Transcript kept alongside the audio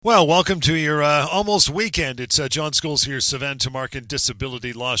Well, welcome to your almost weekend. It's John Scholes here, Savan Tamarkin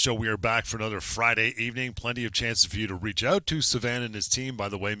Disability Law Show. We are back for another Friday evening. Plenty of chances for you to reach out to Savan and his team. By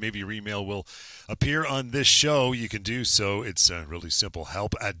the way, maybe your email will appear on this show. You can do so. It's really simple.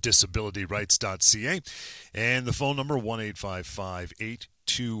 Help at disabilityrights.ca. And the phone number,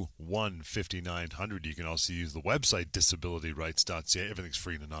 1-855-821-5900. You can also use the website, disabilityrights.ca. Everything's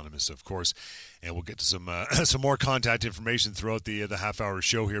free and anonymous, of course. And we'll get to some some more contact information throughout the half-hour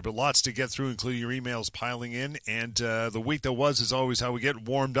show here. But lots to get through, including your emails piling in. And the week that was is always how we get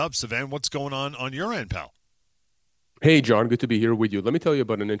warmed up. Savan, what's going on your end, pal? Hey, John, good to be here with you. Let me tell you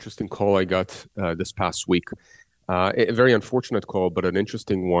about an interesting call I got this past week. A very unfortunate call, but an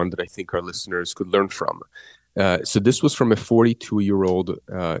interesting one that I think our listeners could learn from. So this was from a 42-year-old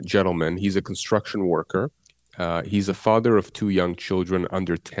gentleman. He's a construction worker. He's a father of two young children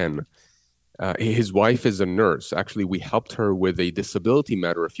under 10. His wife is a nurse. Actually, we helped her with a disability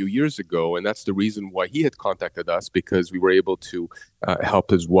matter a few years ago, and that's the reason why he had contacted us, because we were able to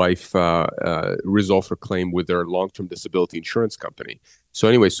help his wife resolve her claim with their long-term disability insurance company. So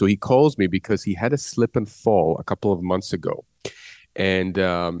anyway, so he calls me because he had a slip and fall a couple of months ago. And,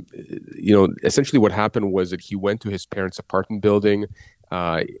 essentially what happened was that he went to his parents' apartment building.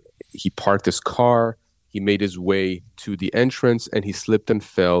 He parked his car. He made his way to the entrance and he slipped and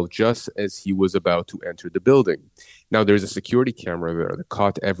fell just as he was about to enter the building. Now, there's a security camera there that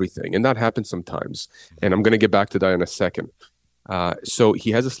caught everything, and that happens sometimes. And I'm going to get back to that in a second. So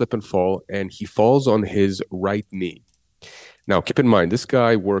he has a slip and fall, and he falls on his right knee. Now, keep in mind, this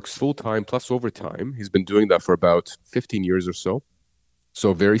guy works full-time plus overtime. He's been doing that for about 15 years or so.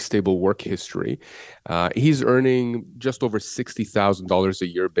 So very stable work history. He's earning just over $60,000 a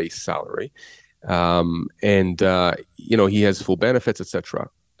year base salary. He has full benefits, etc.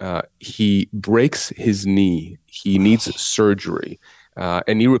 He breaks his knee. He needs surgery,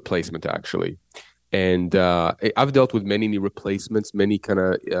 a knee replacement, actually. And I've dealt with many knee replacements, many kind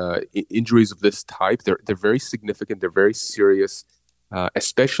of injuries of this type. They're very significant. They're very serious,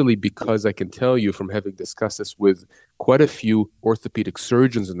 especially because I can tell you from having discussed this with quite a few orthopedic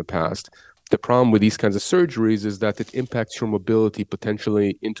surgeons in the past. The problem with these kinds of surgeries is that it impacts your mobility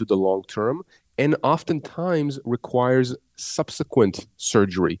potentially into the long term, and oftentimes requires subsequent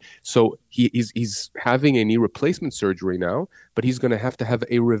surgery. So he's having a knee replacement surgery now, but he's going to have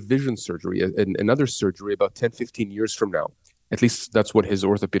a revision surgery, another surgery about 10, 15 years from now. At least that's what his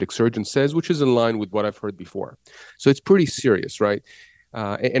orthopedic surgeon says, which is in line with what I've heard before. So it's pretty serious, right?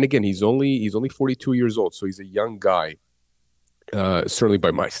 And again, he's only 42 years old, so he's a young guy, certainly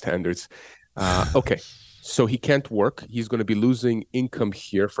by my standards. Okay. So he can't work. He's going to be losing income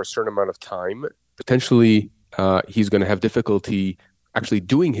here for a certain amount of time. Potentially, he's going to have difficulty actually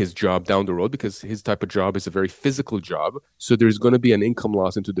doing his job down the road because his type of job is a very physical job. So there's going to be an income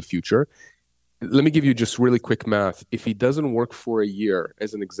loss into the future. Let me give you just really quick math. If he doesn't work for a year,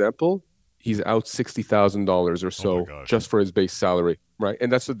 as an example, he's out $60,000 or so just for his base salary, right?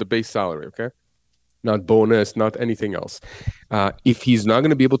 And that's the base salary, okay? Not bonus, not anything else. If he's not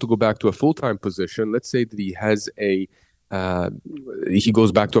going to be able to go back to a full-time position, let's say that he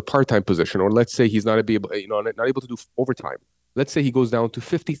goes back to a part-time position, or let's say he's not able to do overtime. Let's say he goes down to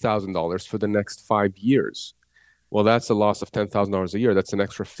 $50,000 for the next 5 years. Well, that's a loss of $10,000 a year. That's an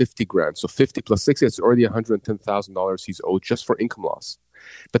extra $50,000. So 50 plus 60, it's already $110,000 he's owed just for income loss.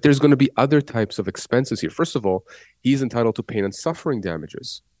 But there's going to be other types of expenses here. First of all, he's entitled to pain and suffering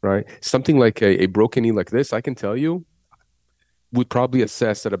damages, right? Something like a broken knee like this, I can tell you, would probably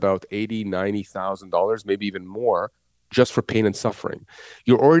assess at about $80,000, $90,000, maybe even more, just for pain and suffering.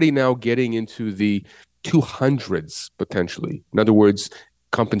 You're already now getting into the 200s potentially. In other words,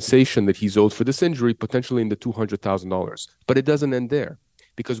 compensation that he's owed for this injury potentially in the $200,000. But it doesn't end there,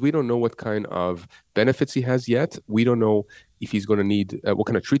 because we don't know what kind of benefits he has yet. We don't know if he's going to need, what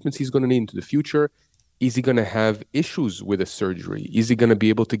kind of treatments he's going to need into the future. Is he going to have issues with a surgery? Is he going to be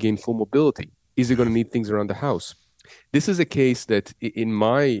able to gain full mobility? Is he going to need things around the house? This is a case that, in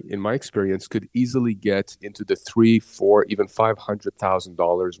my experience, could easily get into the $300,000, $400,000, even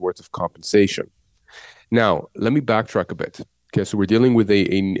 $500,000 worth of compensation. Now, let me backtrack a bit. Okay, so we're dealing with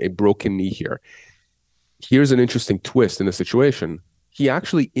a broken knee here. Here's an interesting twist in the situation. He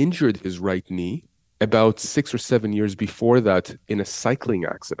actually injured his right knee about 6 or 7 years before that in a cycling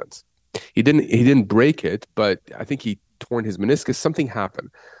accident. He didn't break it, but I think he torn his meniscus. Something happened.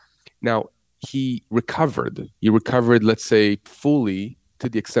 Now, he recovered. He recovered, let's say, fully to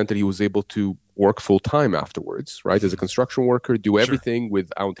the extent that he was able to work full time afterwards, right? As a construction worker, do everything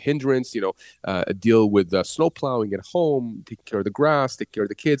without hindrance, deal with snow plowing at home, take care of the grass, take care of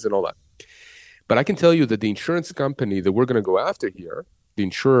the kids and all that. But I can tell you that the insurance company that we're going to go after here, the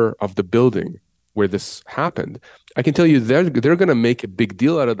insurer of the building where this happened, I can tell you they're going to make a big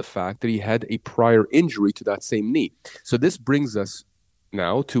deal out of the fact that he had a prior injury to that same knee. So this brings us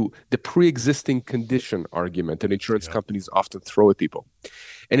now to the pre-existing condition argument that insurance companies often throw at people.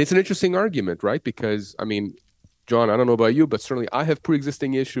 And it's an interesting argument, right? Because, I mean, John, I don't know about you, but certainly I have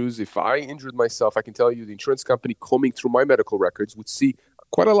pre-existing issues. If I injured myself, I can tell you the insurance company combing through my medical records would see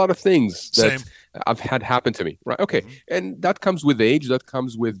quite a lot of things that I've had happen to me, right? Okay. And that comes with age, that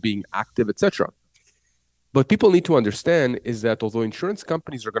comes with being active, etc. But people need to understand is that although insurance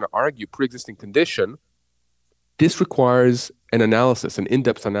companies are going to argue pre-existing condition, this requires an analysis, an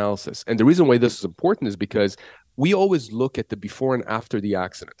in-depth analysis. And the reason why this is important is because we always look at the before and after the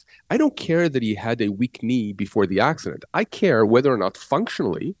accident. I don't care that he had a weak knee before the accident. I care whether or not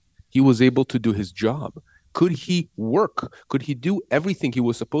functionally he was able to do his job. Could he work? Could he do everything he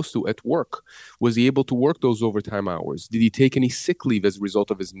was supposed to at work? Was he able to work those overtime hours? Did he take any sick leave as a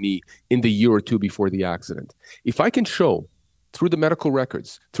result of his knee in the year or two before the accident? If I can show through the medical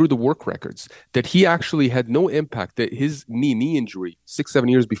records, through the work records, that he actually had no impact, that his knee injury 6-7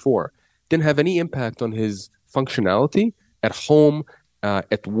 years before didn't have any impact on his functionality at home,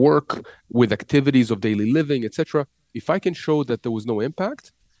 at work, with activities of daily living, etc. If I can show that there was no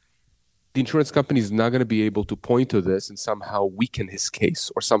impact, the insurance company is not going to be able to point to this and somehow weaken his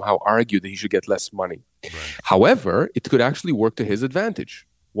case or somehow argue that he should get less money. Right. However, it could actually work to his advantage.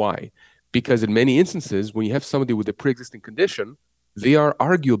 Why? Because in many instances, when you have somebody with a pre-existing condition, they are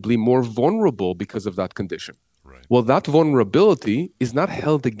arguably more vulnerable because of that condition. Right. Well, that vulnerability is not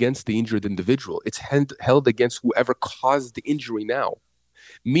held against the injured individual. It's held against whoever caused the injury now.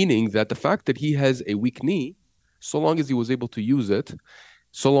 Meaning that the fact that he has a weak knee, so long as he was able to use it,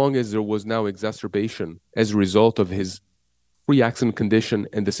 so long as there was now exacerbation as a result of his pre-accident condition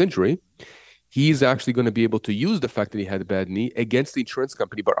and this injury, he's actually going to be able to use the fact that he had a bad knee against the insurance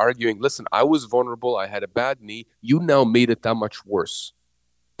company, but arguing, listen, I was vulnerable, I had a bad knee, you now made it that much worse.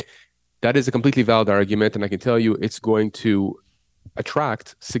 That is a completely valid argument, and I can tell you it's going to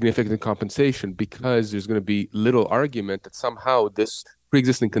attract significant compensation because there's going to be little argument that somehow this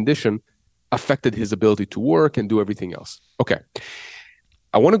pre-existing condition affected his ability to work and do everything else. Okay.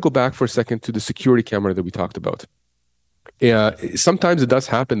 I want to go back for a second to the security camera that we talked about. Sometimes it does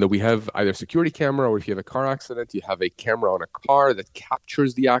happen that we have either a security camera, or if you have a car accident, you have a camera on a car that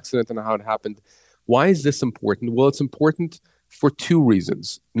captures the accident and how it happened. Why is this important? Well, it's important for two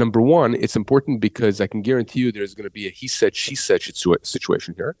reasons. Number one, it's important because I can guarantee you there's going to be a he said, she said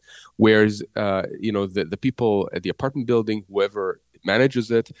situation here, whereas the people at the apartment building, whoever manages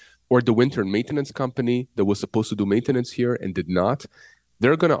it, or the winter maintenance company that was supposed to do maintenance here and did not,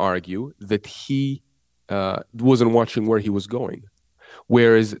 they're going to argue that he wasn't watching where he was going.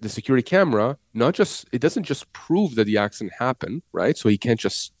 Whereas the security camera, it doesn't just prove that the accident happened, right? So he can't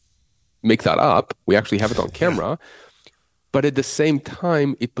just make that up. We actually have it on camera. But at the same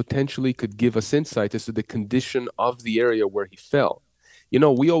time, it potentially could give us insight as to the condition of the area where he fell. You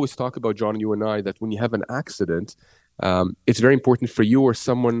know, we always talk about, John, you and I, that when you have an accident, it's very important for you or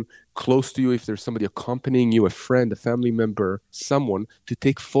someone close to you, if there's somebody accompanying you, a friend, a family member, someone, to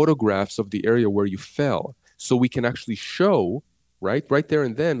take photographs of the area where you fell so we can actually show, right there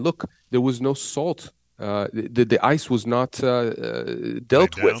and then, look, there was no salt. The ice was not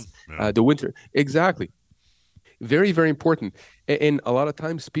dealt with. The winter. Exactly. Very, very important. And a lot of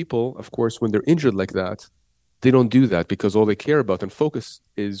times people, of course, when they're injured like that, they don't do that because all they care about and focus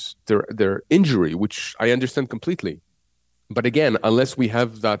is their injury, which I understand completely. But again, unless we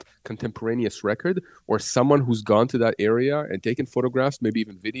have that contemporaneous record or someone who's gone to that area and taken photographs, maybe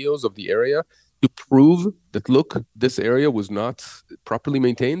even videos of the area to prove that, look, this area was not properly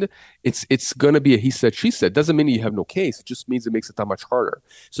maintained, it's going to be a he said, she said. Doesn't mean you have no case. It just means it makes it that much harder.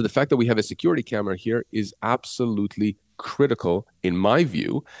 So the fact that we have a security camera here is absolutely critical, in my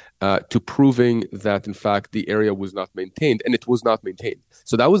view, to proving that, in fact, the area was not maintained, and it was not maintained.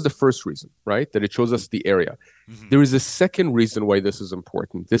 So that was the first reason, right? That it shows us the area. Mm-hmm. There is a second reason why this is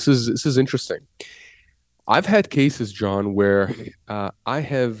important. This is interesting. I've had cases, John, where I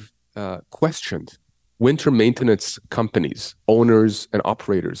have questioned winter maintenance companies, owners and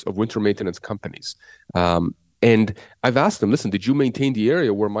operators of winter maintenance companies. And I've asked them, listen, did you maintain the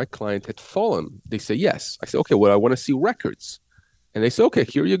area where my client had fallen? They say, yes. I say, okay, well, I want to see records. And they say, okay,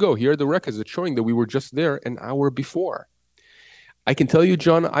 here you go. Here are the records that showing that we were just there an hour before. I can tell you,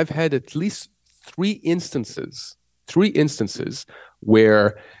 John, I've had at least three instances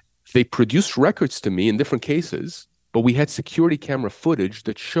where they produced records to me in different cases, but we had security camera footage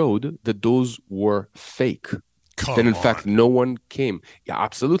that showed that those were fake. That in fact, no one came. Yeah,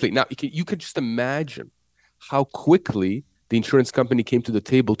 absolutely. Now, you could just imagine how quickly the insurance company came to the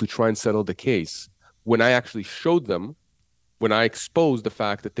table to try and settle the case when I actually showed them, when I exposed the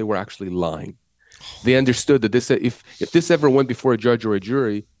fact that they were actually lying. They understood that if this ever went before a judge or a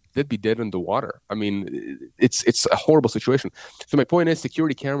jury, they'd be dead in the water. I mean, it's a horrible situation. So my point is,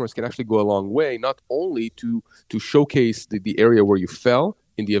 security cameras can actually go a long way, not only to showcase the area where you fell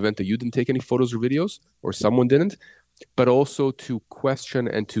in the event that you didn't take any photos or videos or someone didn't, but also to question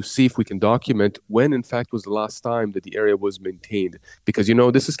and to see if we can document when, in fact, was the last time that the area was maintained. Because,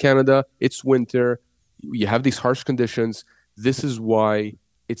 this is Canada, it's winter, you have these harsh conditions. This is why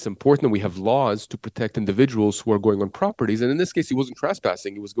it's important that we have laws to protect individuals who are going on properties. And in this case, he wasn't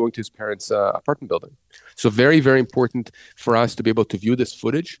trespassing. He was going to his parents' apartment building. So very, very important for us to be able to view this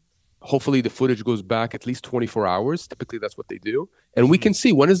footage. Hopefully the footage goes back at least 24 hours. Typically, that's what they do. And we can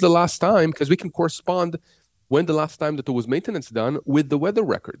see when is the last time, because we can correspond when the last time that there was maintenance done with the weather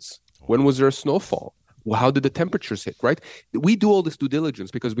records. When was there a snowfall? Well, how did the temperatures hit, right? We do all this due diligence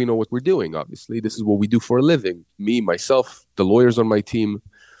because we know what we're doing, obviously. This is what we do for a living. Me, myself, the lawyers on my team.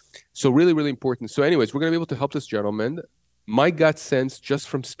 So really, really important. So anyways, we're going to be able to help this gentleman. My gut sense, just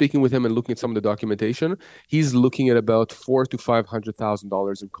from speaking with him and looking at some of the documentation, he's looking at about $400,000 to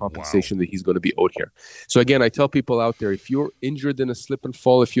 $500,000 in compensation that he's going to be owed here. So again, I tell people out there, if you're injured in a slip and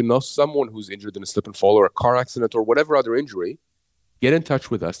fall, if you know someone who's injured in a slip and fall or a car accident or whatever other injury, get in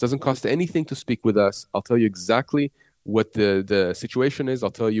touch with us. Doesn't cost anything to speak with us. I'll tell you exactly what the situation is.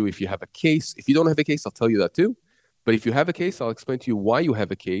 I'll tell you if you have a case. If you don't have a case, I'll tell you that too. But if you have a case, I'll explain to you why you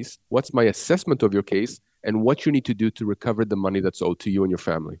have a case, what's my assessment of your case, and what you need to do to recover the money that's owed to you and your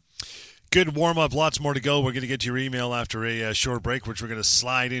family. Good warm-up. Lots more to go. We're going to get to your email after a short break, which we're going to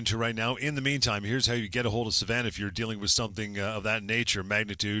slide into right now. In the meantime, here's how you get a hold of Sivan if you're dealing with something of that nature,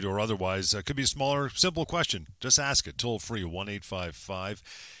 magnitude, or otherwise. Could be a smaller, simple question. Just ask it. Toll-free,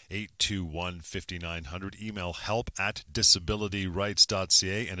 1-855-821-5900. Email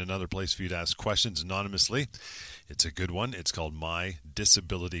help@disabilityrights.ca, and another place for you to ask questions anonymously. It's a good one. It's called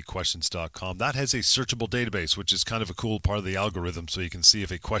mydisabilityquestions.com. That has a searchable database, which is kind of a cool part of the algorithm, so you can see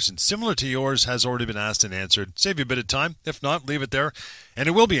if a question similar to yours has already been asked and answered. Save you a bit of time. If not, leave it there, and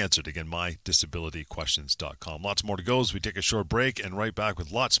it will be answered. Again, mydisabilityquestions.com. Lots more to go as we take a short break, and right back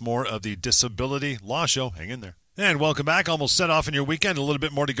with lots more of the Disability Law Show. Hang in there. And welcome back. Almost set off in your weekend. A little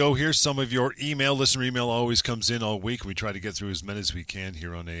bit more to go here. Some of your email, listener email always comes in all week. We try to get through as many as we can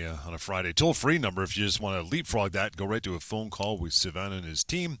here on a Friday. Toll-free number if you just want to leapfrog that. Go right to a phone call with Sivan and his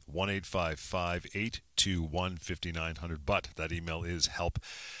team, 1-855-821-5900. But that email is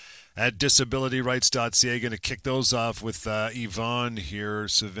help@disabilityrights.ca. Going to kick those off with Yvonne here.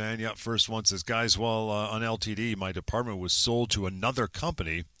 Sivan, first one says, guys, on LTD, my department was sold to another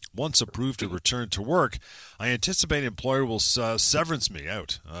company. Once approved to return to work, I anticipate employer will severance me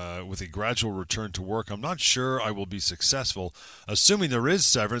out with a gradual return to work. I'm not sure I will be successful. Assuming there is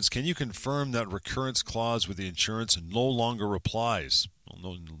severance, can you confirm that recurrence clause with the insurance no longer applies?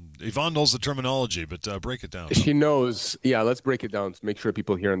 Well, Yvonne knows the terminology, but break it down. She knows. Yeah, let's break it down to make sure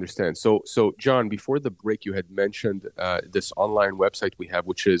people here understand. So John, before the break, you had mentioned this online website we have,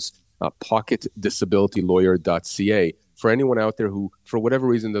 which is pocketdisabilitylawyer.ca. For anyone out there who, for whatever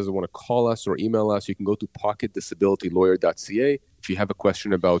reason, doesn't want to call us or email us, you can go to pocketdisabilitylawyer.ca. If you have a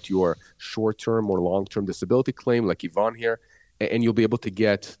question about your short-term or long-term disability claim, like Yvonne here, and you'll be able to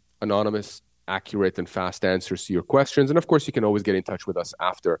get anonymous, accurate, and fast answers to your questions. And of course, you can always get in touch with us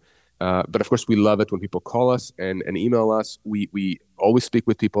after. But of course, we love it when people call us and email us. We always speak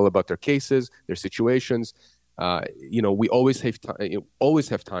with people about their cases, their situations. We always have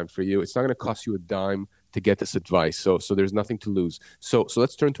time for you. It's not going to cost you a dime to get this advice. So there's nothing to lose. So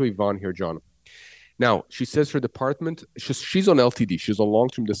let's turn to Yvonne here, John. Now, she says her department, she's on LTD. She's on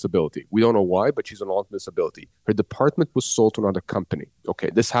long-term disability. We don't know why, but she's on long-term disability. Her department was sold to another company. Okay,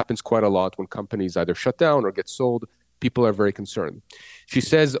 this happens quite a lot when companies either shut down or get sold. People are very concerned. She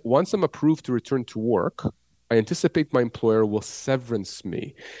says, once I'm approved to return to work, I anticipate my employer will severance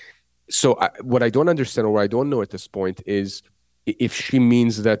me. So what I don't understand, or what I don't know at this point, is if she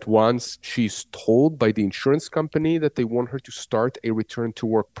means that once she's told by the insurance company that they want her to start a return to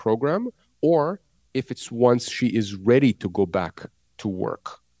work program, or if it's once she is ready to go back to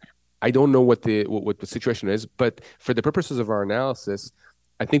work. I don't know what the situation is, but for the purposes of our analysis,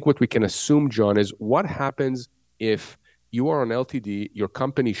 I think what we can assume, John, is what happens if you are on LTD, your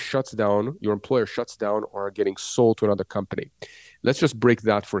company shuts down, your employer shuts down, or are getting sold to another company. Let's just break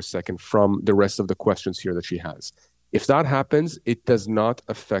that for a second from the rest of the questions here that she has. If that happens, it does not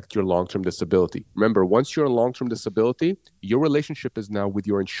affect your long-term disability. Remember, once you're on long-term disability, your relationship is now with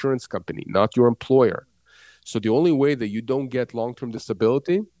your insurance company, not your employer. So the only way that you don't get long-term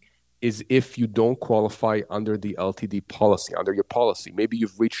disability is if you don't qualify under the LTD policy, under your policy. Maybe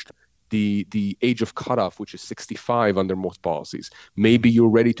you've reached the age of cutoff, which is 65 under most policies. Maybe you're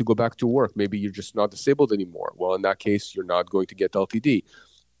ready to go back to work. Maybe you're just not disabled anymore. Well, in that case, you're not going to get LTD.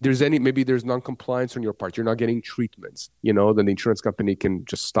 Maybe there's non-compliance on your part. You're not getting treatments, then the insurance company can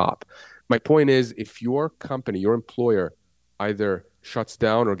just stop. My point is, if your company, your employer, either shuts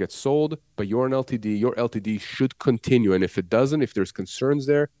down or gets sold, but you're an LTD, your LTD should continue. And if it doesn't, if there's concerns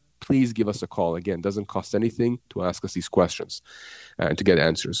there, please give us a call. Again, it doesn't cost anything to ask us these questions and to get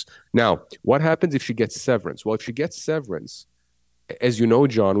answers. Now, what happens if she gets severance? Well, if she gets severance, as you know,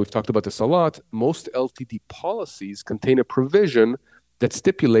 John, we've talked about this a lot, most LTD policies contain a provision that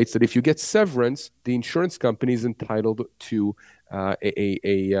stipulates that if you get severance, the insurance company is entitled to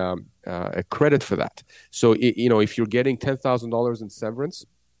a credit for that. So, if you're getting $10,000 in severance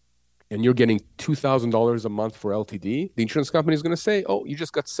and you're getting $2,000 a month for LTD, the insurance company is going to say, oh, you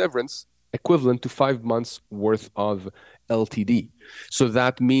just got severance equivalent to 5 months worth of LTD. So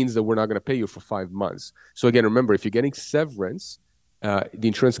that means that we're not going to pay you for 5 months. So again, remember, if you're getting severance, the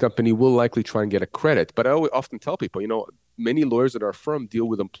insurance company will likely try and get a credit. But I often tell people, many lawyers at our firm deal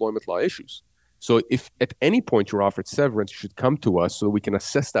with employment law issues. So if at any point you're offered severance, you should come to us so that we can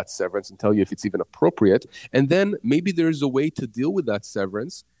assess that severance and tell you if it's even appropriate. And then maybe there's a way to deal with that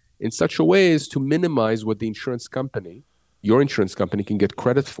severance in such a way as to minimize what the insurance company, your insurance company, can get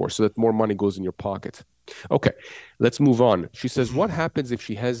credit for so that more money goes in your pocket. Okay, let's move on. She says, what happens if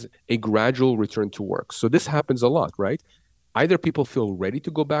she has a gradual return to work? So this happens a lot, right? Either people feel ready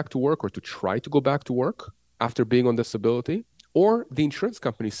to go back to work or to try to go back to work after being on disability, or the insurance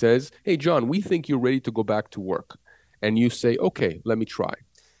company says, hey, John, we think you're ready to go back to work. And you say, okay, let me try.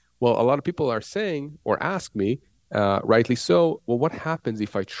 Well, a lot of people are saying or ask me, rightly so, well, what happens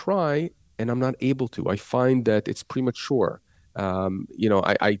if I try and I'm not able to? I find that it's premature.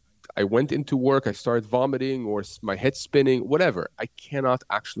 I went into work, I started vomiting or my head's spinning, whatever. I cannot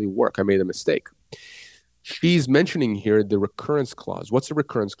actually work. I made a mistake. She's mentioning here the recurrence clause. What's a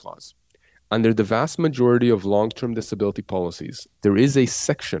recurrence clause? Under the vast majority of long-term disability policies, there is a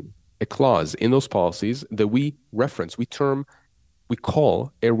section, a clause in those policies that we reference, we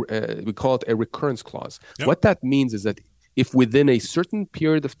call it a recurrence clause. Yep. What that means is that if within a certain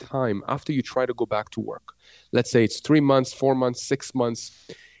period of time after you try to go back to work, let's say it's 3 months, 4 months, 6 months,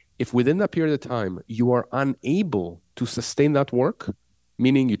 if within that period of time you are unable to sustain that work,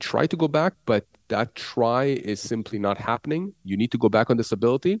 meaning you try to go back, but that try is simply not happening, you need to go back on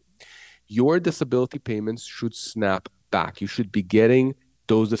disability, your disability payments should snap back. You should be getting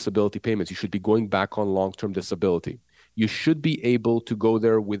those disability payments. You should be going back on long-term disability. You should be able to go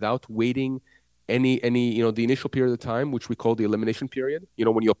there without waiting any the initial period of time, which we call the elimination period.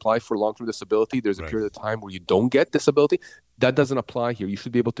 When you apply for long-term disability, there's a period of time where you don't get disability. That doesn't apply here. You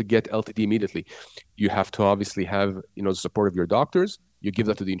should be able to get LTD immediately. You have to obviously have the support of your doctors. You give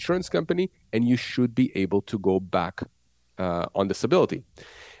that to the insurance company, and you should be able to go back on disability.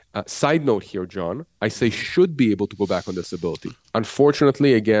 Side note here, John, I say should be able to go back on disability.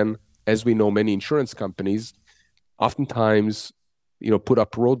 Unfortunately, again, as we know, many insurance companies oftentimes, put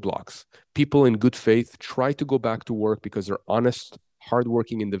up roadblocks. People in good faith try to go back to work because they're honest,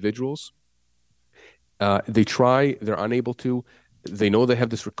 hardworking individuals. They try, they're unable to. They know they have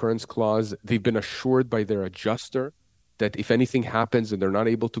this recurrence clause. They've been assured by their adjuster that if anything happens and they're not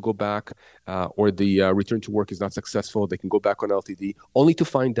able to go back or the return to work is not successful, they can go back on LTD, only to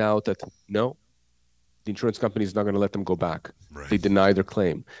find out that, no, the insurance company is not going to let them go back. Right. They deny their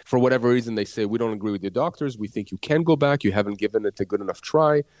claim. For whatever reason, they say, we don't agree with your doctors. We think you can go back. You haven't given it a good enough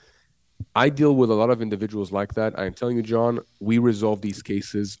try. I deal with a lot of individuals like that. I'm telling you, John, we resolve these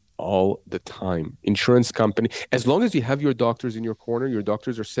cases all the time. Insurance company, as long as you have your doctors in your corner, your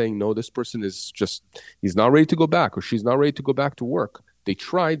doctors are saying, no, this person he's not ready to go back or she's not ready to go back to work. They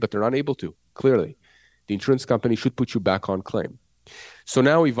tried, but they're not able to, clearly. The insurance company should put you back on claim. So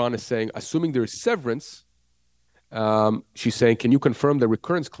now Yvonne is saying, assuming there is severance, she's saying, can you confirm the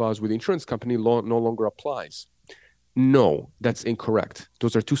recurrence clause with the insurance company no longer applies? No, that's incorrect.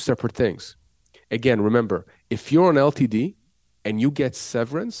 Those are two separate things. Again, remember, if you're on LTD and you get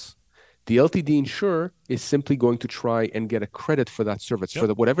severance, the LTD insurer is simply going to try and get a credit for that service. Yep.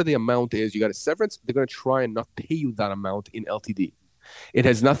 For whatever the amount is, you got a severance, they're going to try and not pay you that amount in LTD. It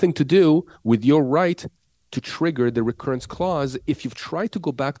has nothing to do with your right to trigger the recurrence clause if you've tried to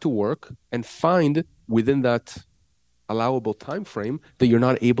go back to work and find within that allowable time frame that you're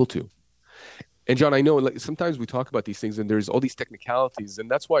not able to. And John, I know sometimes we talk about these things and there's all these technicalities, and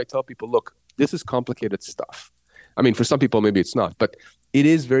that's why I tell people, look, this is complicated stuff. I mean, for some people, maybe it's not, but it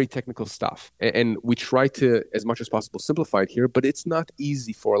is very technical stuff. And we try to, as much as possible, simplify it here, but it's not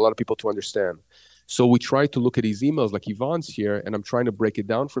easy for a lot of people to understand. So we try to look at these emails like Yvonne's here, and I'm trying to break it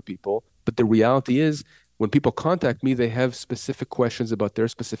down for people. But the reality is, when people contact me, they have specific questions about their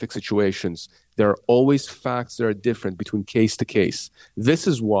specific situations. There are always facts that are different between case to case. This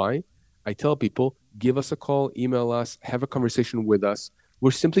is why I tell people, give us a call, email us, have a conversation with us.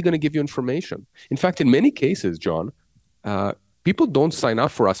 We're simply going to give you information. In fact, in many cases, John, people don't sign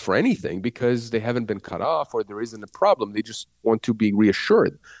up for us for anything because they haven't been cut off or there isn't a problem. They just want to be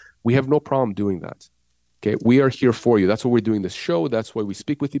reassured. We have no problem doing that. Okay, we are here for you. That's why we're doing this show. That's why we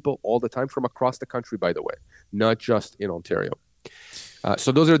speak with people all the time from across the country, by the way, not just in Ontario.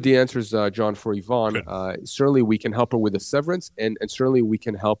 So those are the answers, John, for Yvonne. Certainly, we can help her with the severance, and certainly we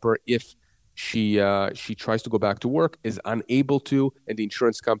can help her if she tries to go back to work, is unable to, and the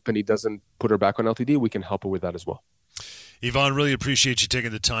insurance company doesn't put her back on LTD. We can help her with that as well. Yvonne, really appreciate you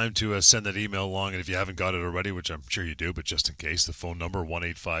taking the time to send that email along. And if you haven't got it already, which I'm sure you do, but just in case, the phone number,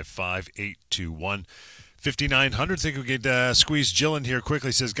 1-855-821-5900. Think we could squeeze Jill in here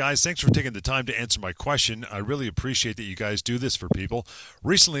quickly. Says, guys, thanks for taking the time to answer my question. I really appreciate that you guys do this for people.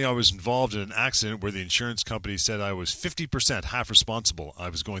 Recently, I was involved in an accident where the insurance company said I was 50% half responsible. I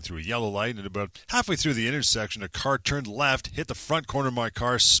was going through a yellow light, and about halfway through the intersection, a car turned left, hit the front corner of my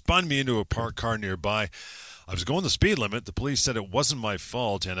car, spun me into a parked car nearby. I was going the speed limit. The police said it wasn't my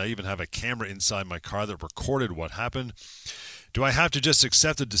fault, and I even have a camera inside my car that recorded what happened. Do I have to just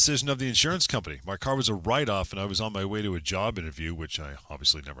accept the decision of the insurance company? My car was a write-off, and I was on my way to a job interview, which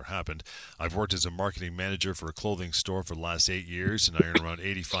obviously never happened. I've worked as a marketing manager for a clothing store for the last 8 years, and I earn around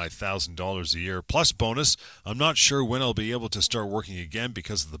 $85,000 a year, plus bonus. I'm not sure when I'll be able to start working again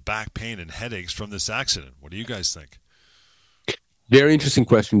because of the back pain and headaches from this accident. What do you guys think? Very interesting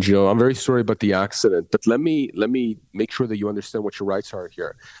question, Joe. I'm very sorry about the accident, but let me make sure that you understand what your rights are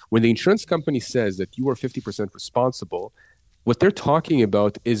here. When the insurance company says that you are 50% responsible, what they're talking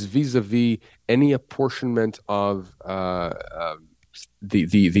about is vis-a-vis any apportionment of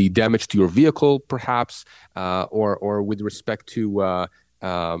the damage to your vehicle, perhaps, or with respect to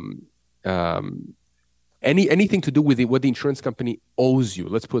anything to do with what the insurance company owes you.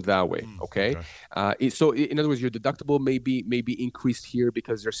 Let's put it that way, okay? So in other words, your deductible may be increased here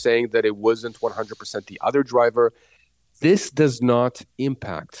because they're saying that it wasn't 100% the other driver. This does not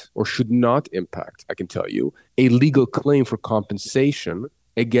impact or should not impact, I can tell you, a legal claim for compensation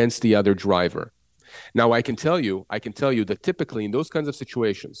against the other driver. Now, I can tell you that typically in those kinds of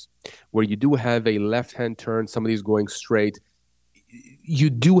situations where you do have a left-hand turn, somebody's going straight, you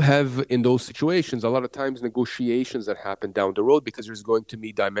do have in those situations a lot of times negotiations that happen down the road because there's going to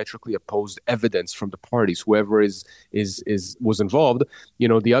be diametrically opposed evidence from the parties. Whoever was involved,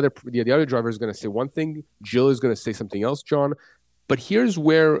 the other driver is going to say one thing, Jill is going to say something else, John. But here's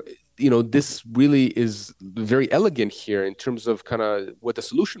where this really is very elegant here in terms of kind of what the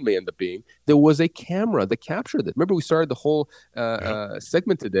solution may end up being. There was a camera that captured it. Remember, we started the whole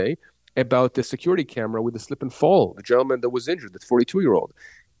segment today about the security camera with the slip and fall, the gentleman that was injured, the 42-year-old.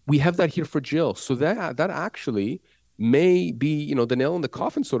 We have that here for Jill. So that actually may be, the nail in the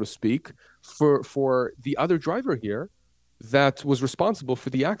coffin, so to speak, for the other driver here that was responsible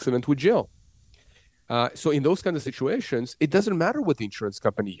for the accident with Jill. So in those kinds of situations, it doesn't matter what the insurance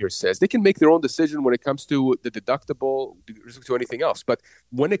company here says. They can make their own decision when it comes to the deductible, to anything else. But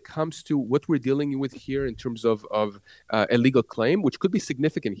when it comes to what we're dealing with here in terms of a legal claim, which could be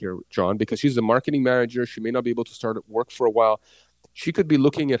significant here, John, because she's a marketing manager, she may not be able to start at work for a while. She could be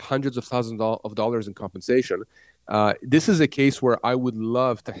looking at hundreds of thousands of dollars in compensation. This is a case where I would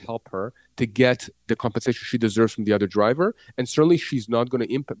love to help her to get the compensation she deserves from the other driver. And certainly she's not going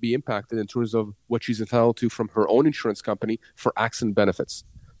to be impacted in terms of what she's entitled to from her own insurance company for accident benefits.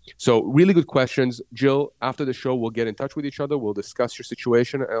 So really good questions. Jill, after the show, we'll get in touch with each other. We'll discuss your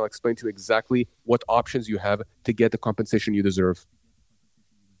situation, and I'll explain to you exactly what options you have to get the compensation you deserve.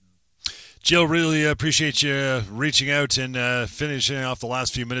 Jill, really appreciate you reaching out and finishing off the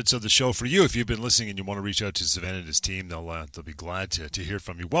last few minutes of the show for you. If you've been listening and you want to reach out to Sivan and his team, they'll be glad to hear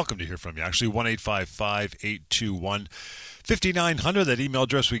from you. Welcome to hear from you. Actually, 1-855-821-5900. That email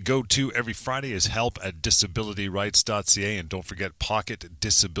address we go to every Friday is help@disabilityrights.ca. And don't forget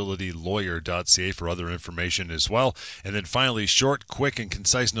pocketdisabilitylawyer.ca for other information as well. And then finally, short, quick, and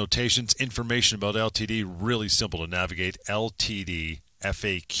concise notations, information about LTD, really simple to navigate,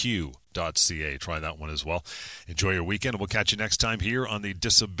 LTDFAQ.ca. Try that one as well. Enjoy your weekend, and we'll catch you next time here on the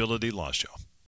Disability Law Show.